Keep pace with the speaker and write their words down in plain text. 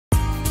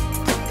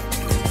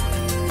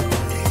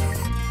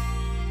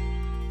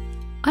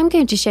I'm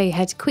going to show you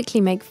how to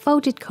quickly make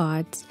folded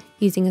cards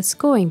using a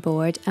scoring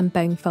board and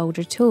bone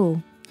folder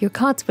tool. Your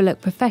cards will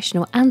look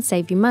professional and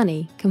save you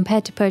money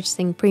compared to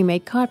purchasing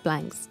pre-made card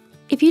blanks.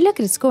 If you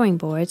look at a scoring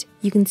board,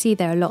 you can see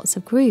there are lots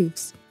of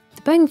grooves.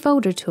 The bone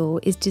folder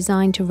tool is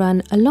designed to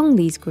run along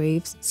these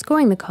grooves,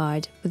 scoring the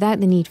card without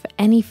the need for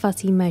any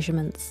fussy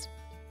measurements.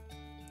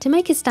 To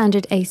make a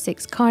standard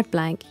A6 card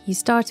blank, you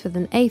start with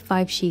an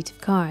A5 sheet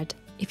of card.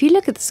 If you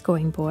look at the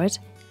scoring board,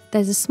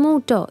 there's a small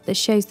dot that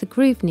shows the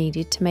groove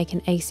needed to make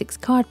an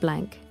A6 card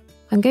blank.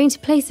 I'm going to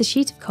place a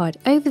sheet of card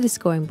over the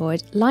scoring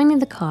board, lining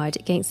the card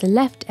against the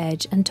left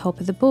edge and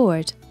top of the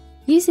board.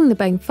 Using the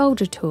bone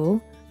folder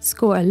tool,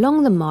 score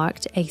along the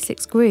marked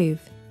A6 groove.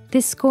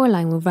 This score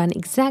line will run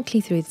exactly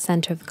through the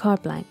centre of the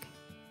card blank.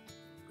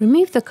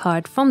 Remove the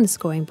card from the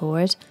scoring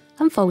board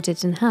and fold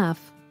it in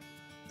half.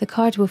 The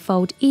card will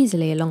fold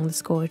easily along the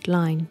scored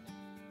line.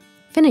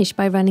 Finish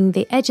by running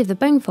the edge of the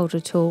bone folder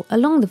tool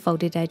along the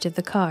folded edge of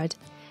the card.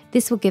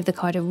 This will give the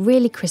card a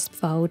really crisp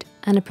fold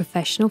and a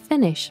professional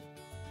finish.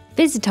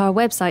 Visit our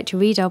website to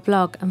read our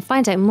blog and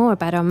find out more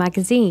about our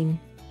magazine.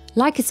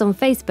 Like us on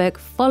Facebook,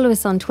 follow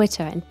us on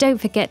Twitter, and don't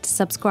forget to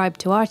subscribe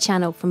to our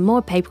channel for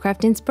more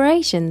papercraft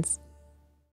inspirations.